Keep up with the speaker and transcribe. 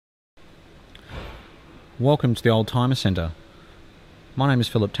Welcome to the Oldtimer Centre. My name is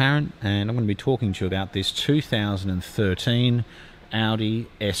Philip Tarrant and I'm going to be talking to you about this 2013 Audi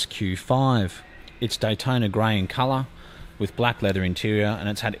SQ5. It's Daytona grey in colour with black leather interior, and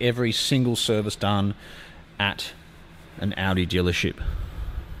it's had every single service done at an Audi dealership.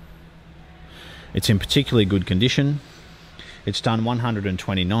 It's in particularly good condition. It's done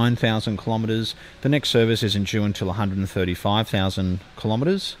 129,000 kilometres. The next service isn't due until 135,000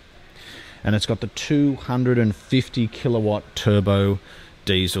 kilometres. And it's got the 250 kilowatt turbo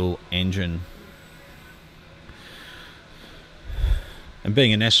diesel engine. And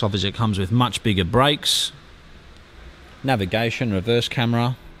being an S, obviously it comes with much bigger brakes, navigation, reverse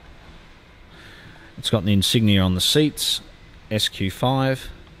camera. It's got the insignia on the seats, SQ5.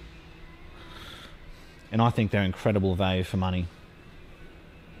 And I think they're incredible value for money.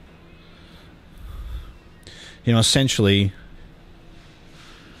 You know, essentially,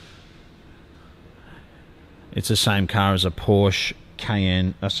 it's the same car as a Porsche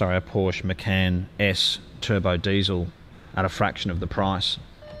Macan S turbo diesel at a fraction of the price.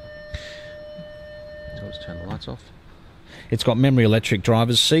 So let's turn the lights off. It's got memory electric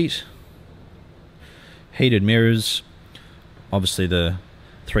driver's seat, heated mirrors, obviously the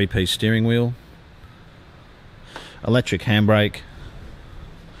three-piece steering wheel, electric handbrake,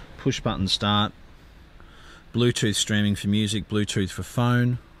 push button start, Bluetooth streaming for music, Bluetooth for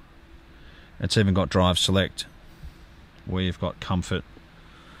phone. It's even got drive select, where you've got comfort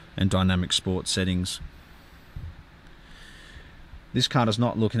and dynamic sport settings. This car does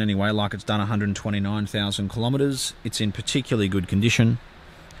not look in any way like it's done 129,000 kilometres. It's in particularly good condition.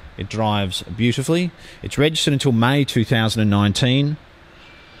 It drives beautifully. It's registered until May 2019.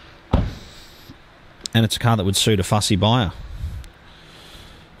 And it's a car that would suit a fussy buyer.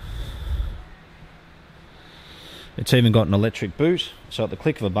 It's even got an electric boot, so at the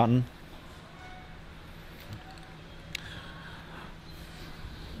click of a button,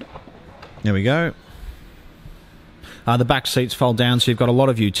 there we go. The back seats fold down, so you've got a lot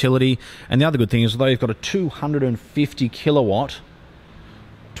of utility. And the other good thing is, although you've got a 250 kilowatt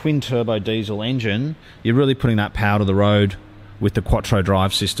twin turbo diesel engine, you're really putting that power to the road with the Quattro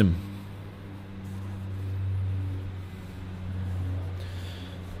drive system.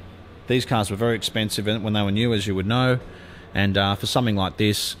 These cars were very expensive when they were new, as you would know, and for something like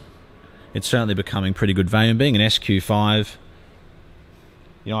this, it's certainly becoming pretty good value. And being an SQ5,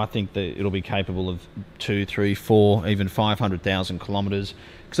 you know, I think that it'll be capable of 2, 3, 4, even 500,000 kilometres,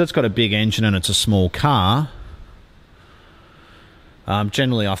 because it's got a big engine and it's a small car.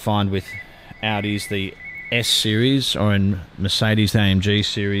 Generally, I find with Audis, the S series, or in Mercedes, the AMG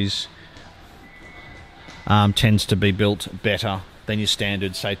series, tends to be built better than your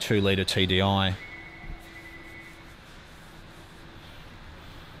standard, say, 2-litre TDI.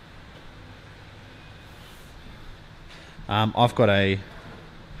 I've got a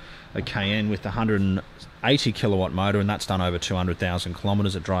Cayenne with the 180 kilowatt motor, and that's done over 200,000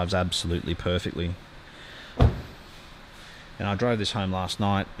 kilometres. It drives absolutely perfectly. And I drove this home last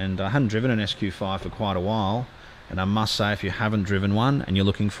night, and I hadn't driven an SQ5 for quite a while, and I must say, if you haven't driven one and you're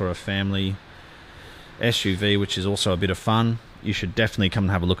looking for a family SUV which is also a bit of fun, you should definitely come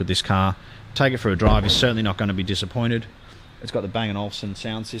and have a look at this car. Take it for a drive, you're certainly not going to be disappointed. It's got the Bang & Olufsen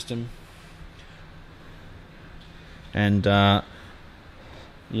sound system, and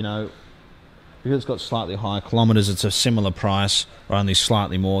you know, because it's got slightly higher kilometres, it's a similar price, or only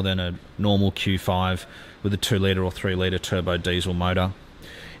slightly more than a normal Q5 with a 2-litre or 3-litre turbo diesel motor.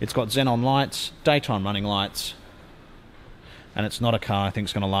 It's got xenon lights, daytime running lights, and it's not a car I think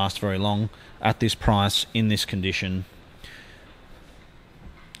is going to last very long at this price, in this condition,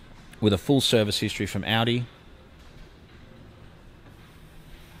 with a full service history from Audi,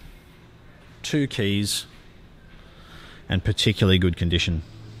 2 keys, and particularly good condition.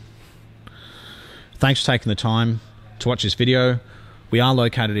 Thanks for taking the time to watch this video. We are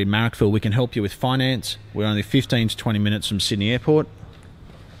located in Marrickville. We can help you with finance. We're only 15 to 20 minutes from Sydney Airport.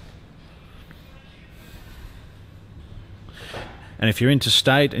 And if you're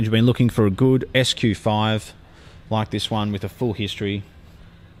interstate and you've been looking for a good SQ5 like this one with a full history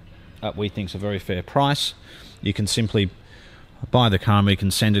at we think's a very fair price, you can simply buy the car and we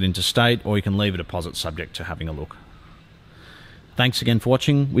can send it interstate, or you can leave a deposit subject to having a look. Thanks again for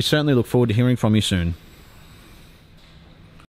watching. We certainly look forward to hearing from you soon.